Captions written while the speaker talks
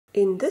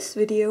In this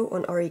video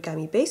on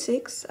Origami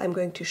Basics, I'm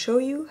going to show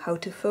you how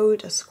to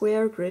fold a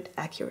square grid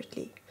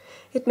accurately.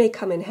 It may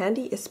come in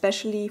handy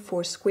especially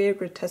for square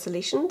grid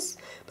tessellations,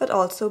 but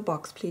also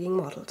box pleating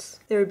models.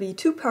 There will be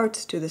two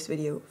parts to this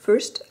video.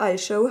 First, I'll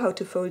show how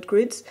to fold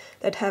grids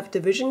that have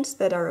divisions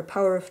that are a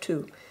power of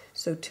 2.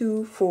 So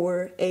 2,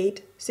 4,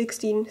 8,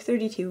 16,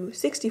 32,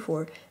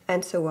 64,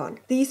 and so on.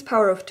 These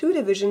power of 2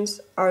 divisions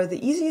are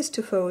the easiest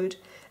to fold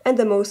and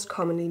the most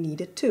commonly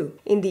needed too.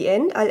 In the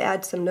end, I'll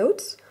add some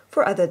notes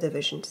for other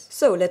divisions.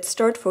 So let's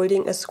start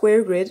folding a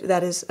square grid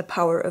that is a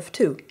power of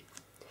 2.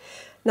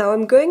 Now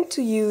I'm going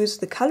to use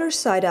the color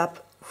side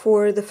up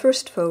for the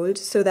first fold,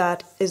 so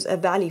that is a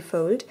valley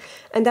fold,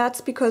 and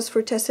that's because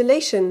for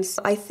tessellations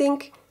I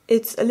think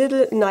it's a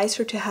little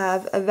nicer to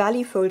have a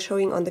valley fold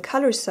showing on the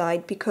color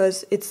side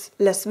because it's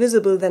less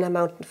visible than a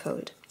mountain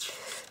fold.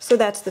 So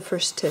that's the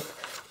first tip.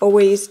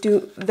 Always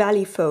do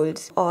valley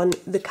folds on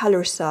the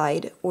color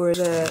side or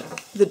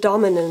the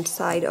dominant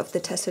side of the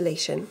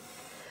tessellation.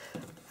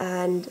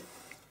 And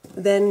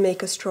then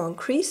make a strong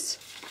crease,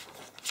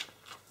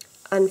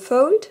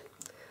 unfold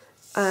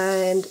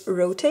and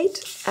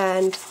rotate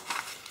and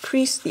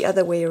crease the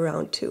other way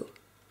around too.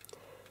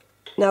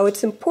 Now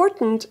it's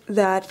important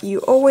that you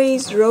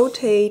always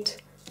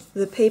rotate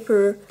the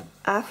paper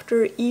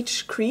after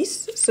each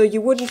crease, so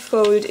you wouldn't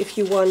fold if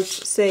you want,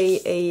 say,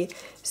 a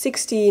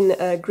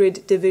 16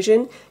 grid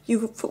division,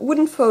 you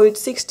wouldn't fold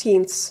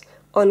 16ths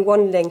on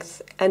one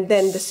length and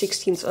then the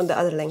 16ths on the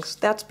other length.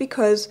 That's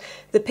because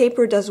the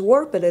paper does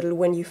warp a little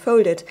when you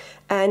fold it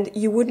and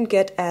you wouldn't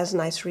get as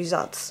nice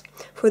results.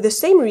 For the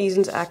same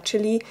reasons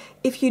actually,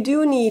 if you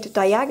do need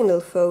diagonal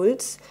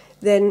folds,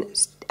 then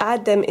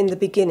add them in the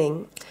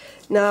beginning.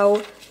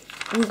 Now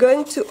we're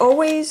going to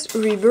always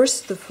reverse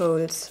the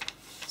folds.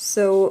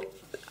 So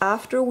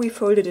after we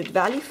folded it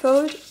valley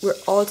fold, we're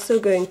also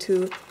going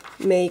to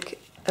make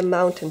a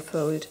mountain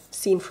fold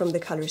seen from the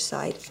color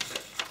side.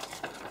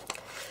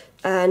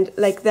 And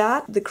like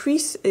that, the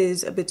crease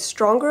is a bit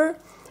stronger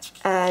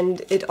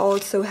and it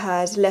also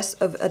has less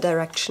of a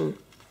direction.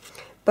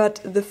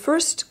 But the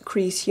first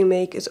crease you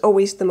make is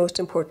always the most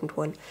important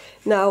one.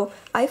 Now,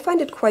 I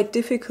find it quite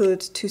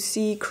difficult to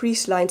see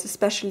crease lines,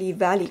 especially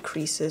valley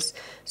creases.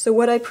 So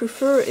what I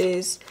prefer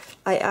is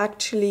I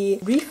actually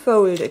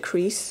refold a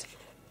crease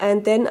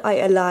and then I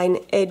align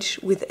edge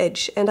with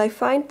edge. And I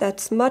find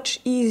that's much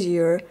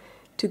easier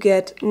to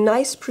get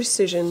nice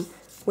precision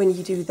when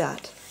you do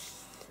that.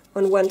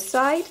 On one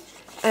side,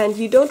 and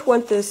you don't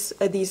want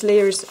these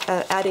layers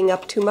adding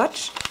up too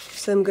much,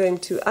 so I'm going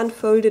to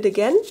unfold it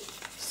again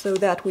so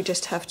that we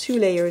just have 2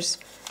 layers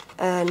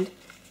and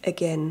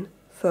again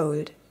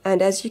fold.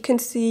 And as you can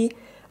see,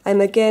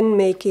 I'm again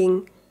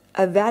making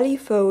a valley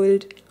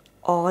fold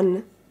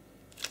on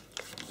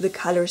the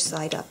color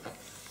side up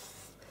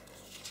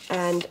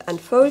and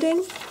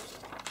unfolding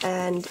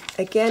and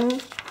again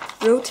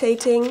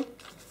rotating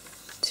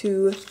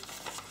to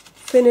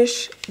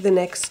finish the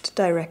next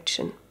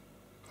direction.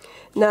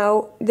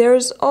 Now,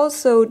 there's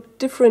also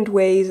different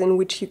ways in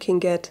which you can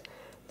get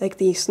like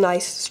these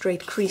nice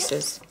straight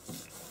creases.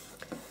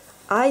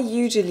 I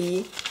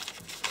usually,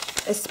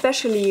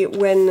 especially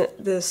when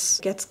this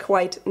gets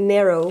quite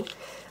narrow,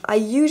 I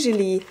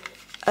usually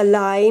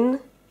align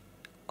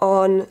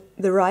on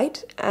the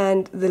right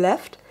and the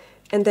left,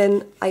 and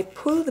then I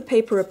pull the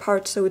paper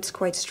apart so it's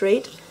quite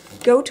straight,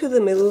 go to the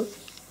middle,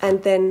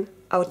 and then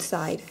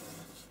outside.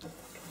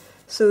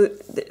 So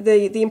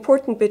the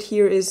important bit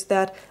here is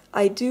that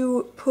I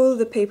do pull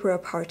the paper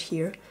apart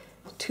here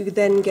to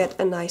then get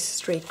a nice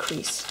straight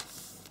crease.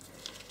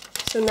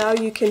 So now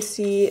you can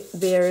see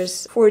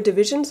there's 4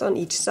 divisions on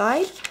each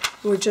side.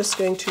 We're just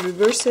going to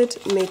reverse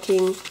it,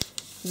 making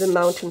the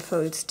mountain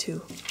folds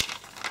too.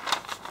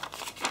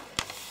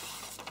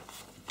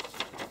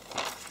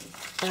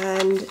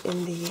 And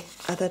in the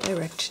other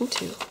direction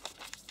too.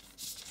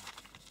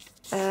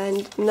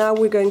 And now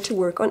we're going to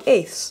work on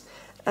eighths.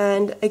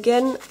 And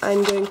again,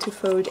 I'm going to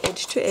fold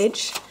edge to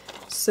edge.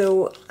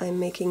 So I'm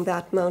making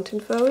that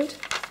mountain fold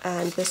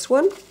and this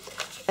one,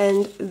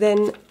 and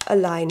then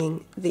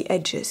aligning the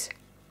edges.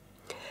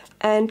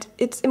 And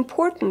it's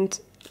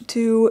important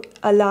to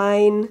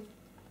align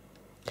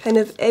kind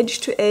of edge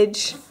to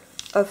edge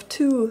of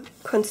 2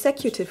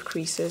 consecutive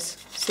creases.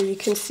 So you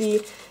can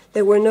see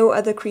there were no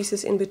other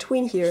creases in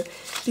between here,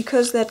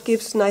 because that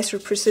gives nicer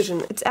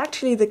precision. It's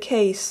actually the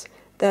case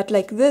that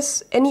like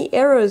this, any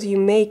errors you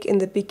make in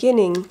the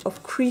beginning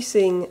of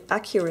creasing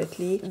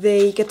accurately,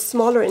 they get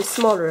smaller and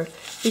smaller,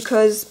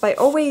 because by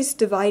always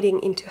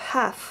dividing into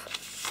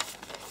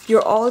half,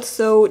 you're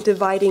also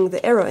dividing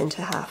the error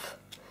into half.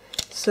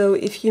 So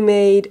if you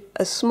made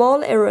a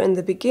small error in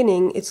the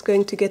beginning, it's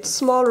going to get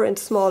smaller and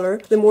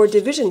smaller the more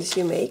divisions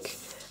you make,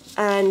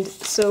 and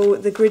so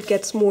the grid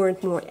gets more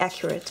and more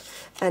accurate,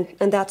 and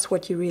that's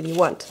what you really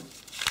want.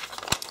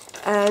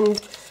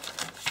 And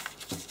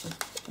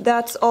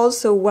that's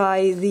also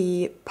why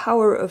the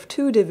power of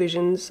 2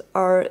 divisions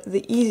are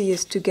the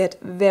easiest to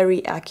get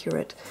very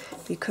accurate,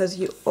 because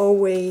you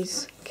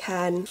always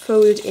can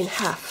fold in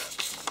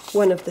half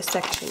one of the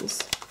sections.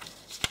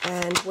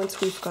 And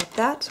once we've got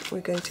that,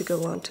 we're going to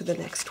go on to the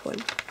next one.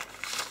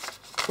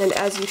 And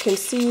as you can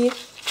see,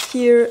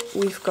 here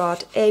we've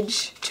got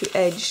edge to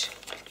edge,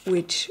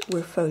 which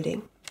we're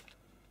folding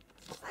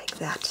like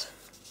that.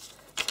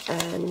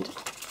 And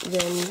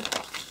then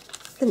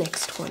the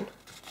next one.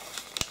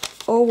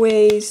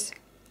 Always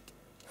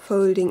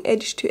folding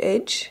edge to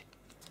edge.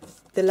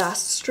 The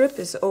last strip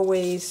is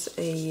always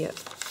a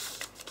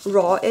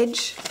raw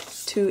edge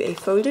to a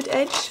folded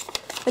edge,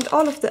 and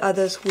all of the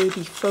others will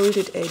be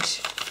folded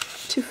edge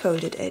to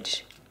folded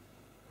edge.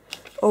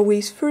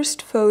 Always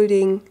first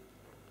folding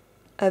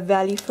a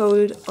valley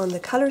fold on the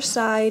color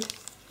side,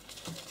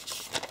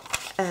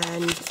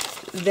 and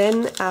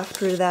then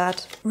after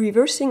that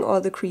reversing all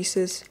the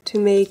creases to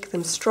make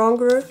them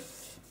stronger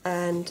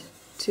and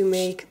to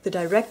make the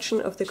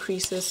direction of the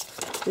creases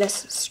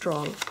less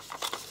strong.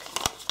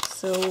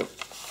 So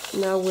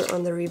now we're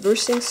on the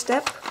reversing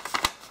step,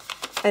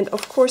 and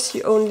of course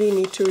you only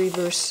need to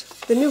reverse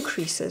the new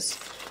creases,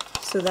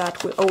 so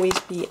that will always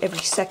be every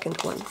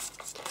second one.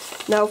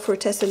 Now for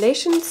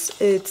tessellations,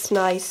 it's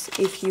nice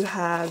if you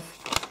have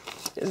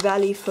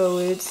valley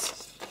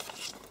folds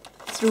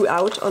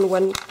throughout on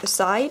one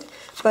side,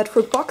 but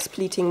for box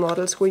pleating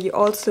models where you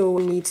also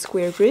need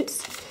square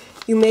grids,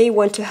 you may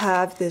want to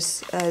have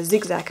this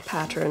zigzag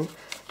pattern.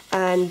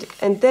 And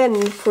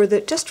then for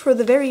just for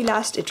the very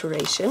last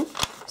iteration,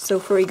 so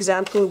for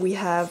example we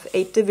have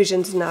 8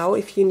 divisions now.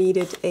 If you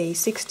needed a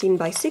 16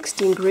 by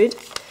 16 grid,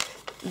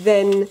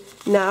 then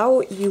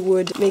now you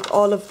would make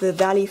all of the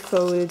valley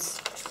folds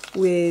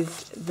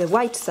with the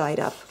white side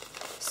up,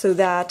 so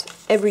that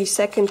every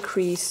second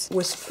crease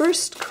was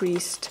first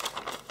creased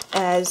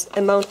as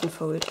a mountain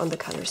fold on the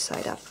color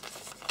side up.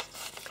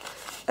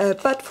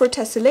 But for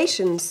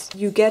tessellations,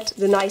 you get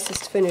the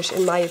nicest finish,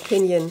 in my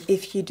opinion,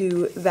 if you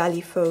do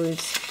valley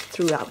folds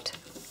throughout.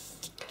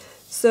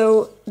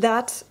 So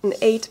that's an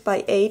 8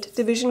 by 8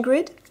 division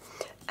grid,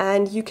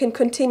 and you can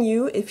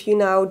continue if you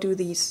now do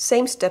these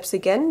same steps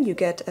again. You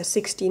get a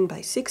 16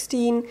 by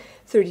 16,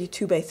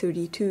 32 by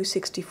 32,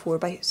 64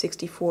 by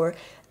 64,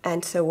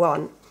 and so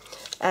on.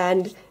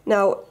 And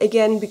now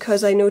again,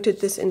 because I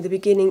noted this in the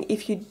beginning,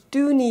 if you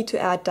do need to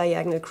add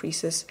diagonal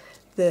creases,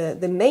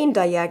 the main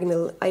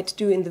diagonal I'd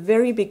do in the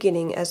very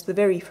beginning as the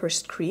very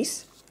first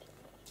crease.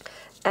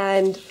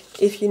 And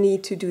if you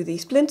need to do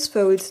these splint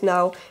folds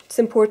now, it's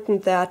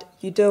important that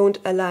you don't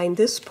align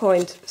this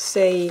point,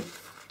 say,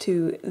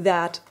 to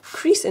that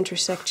crease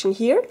intersection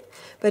here.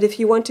 But if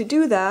you want to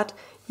do that,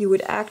 you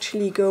would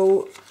actually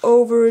go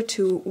over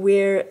to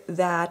where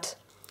that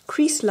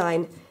crease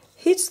line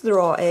hits the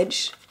raw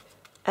edge,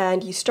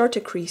 and you start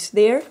a crease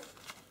there.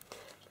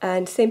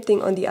 And same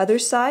thing on the other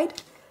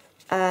side.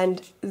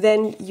 And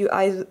then you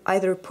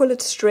either pull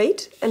it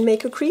straight and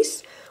make a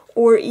crease,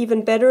 or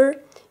even better,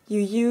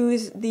 you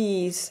use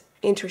these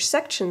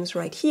intersections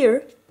right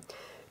here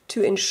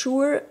to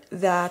ensure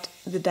that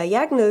the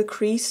diagonal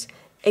crease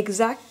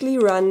exactly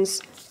runs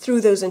through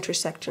those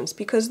intersections,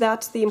 because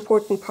that's the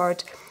important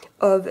part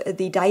of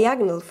the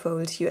diagonal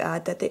folds you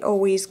add, that they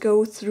always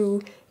go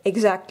through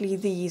exactly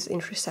these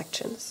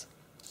intersections.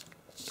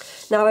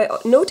 Now, I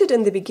noted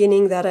in the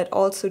beginning that I'd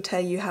also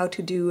tell you how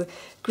to do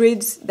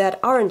grids that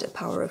aren't a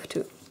power of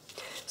 2.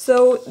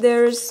 So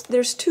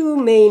there's 2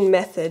 main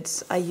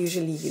methods I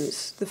usually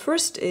use. The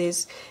first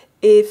is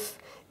if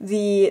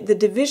the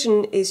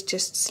division is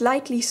just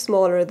slightly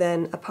smaller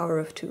than a power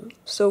of 2.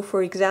 So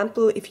for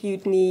example, if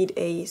you'd need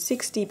a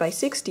 60 by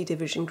 60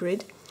 division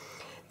grid,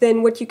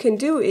 then what you can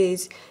do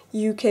is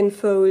you can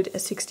fold a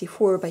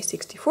 64 by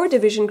 64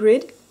 division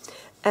grid,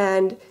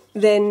 and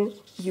then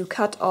you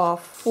cut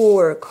off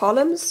 4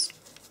 columns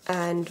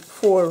and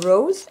 4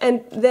 rows,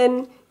 and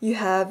then you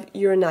have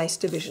your nice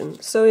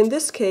division. So in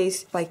this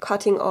case, by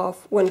cutting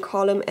off 1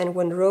 column and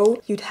 1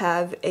 row, you'd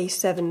have a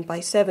 7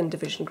 by 7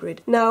 division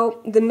grid. Now,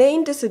 the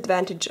main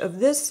disadvantage of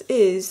this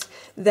is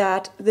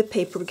that the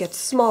paper gets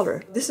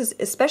smaller. This is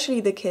especially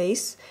the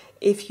case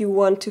if you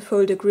want to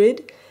fold a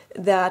grid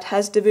that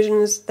has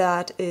divisions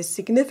that is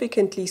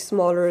significantly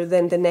smaller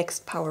than the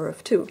next power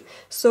of 2.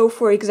 So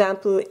for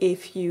example,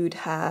 if you'd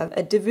have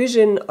a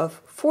division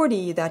of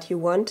 40 that you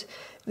want,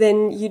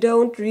 then you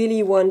don't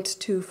really want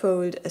to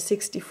fold a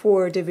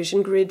 64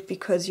 division grid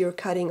because you're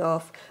cutting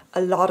off a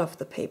lot of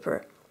the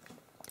paper.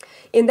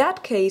 In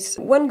that case,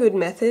 one good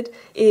method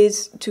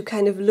is to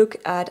kind of look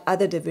at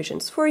other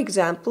divisions. For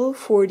example,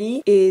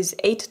 40 is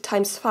 8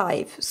 times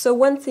 5. So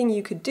one thing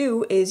you could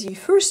do is you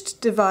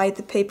first divide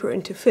the paper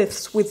into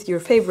fifths with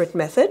your favorite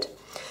method.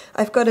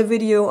 I've got a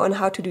video on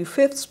how to do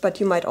fifths, but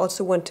you might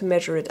also want to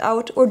measure it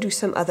out or do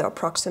some other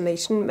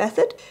approximation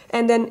method.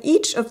 And then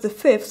each of the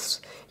fifths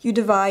you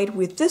divide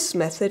with this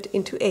method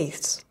into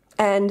eighths.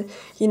 And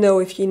you know,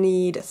 if you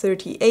need a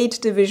 38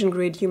 division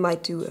grid, you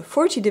might do a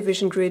 40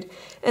 division grid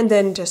and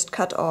then just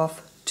cut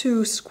off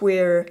 2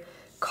 square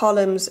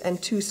columns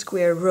and 2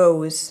 square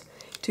rows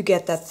to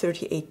get that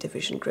 38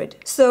 division grid.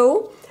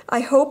 So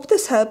I hope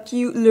this helped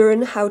you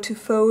learn how to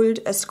fold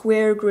a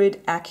square grid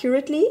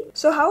accurately.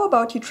 So how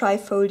about you try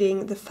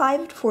folding the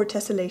 5/4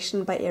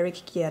 tessellation by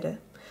Eric Gjerde?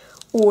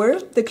 or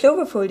the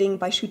clover folding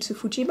by Shutsu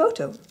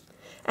Fujimoto.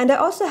 And I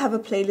also have a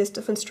playlist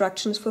of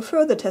instructions for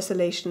further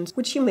tessellations,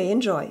 which you may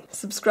enjoy.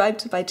 Subscribe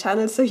to my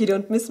channel so you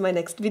don't miss my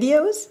next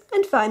videos.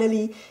 And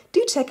finally,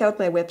 do check out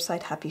my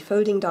website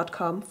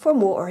happyfolding.com for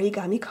more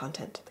origami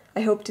content.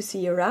 I hope to see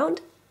you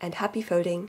around, and happy folding!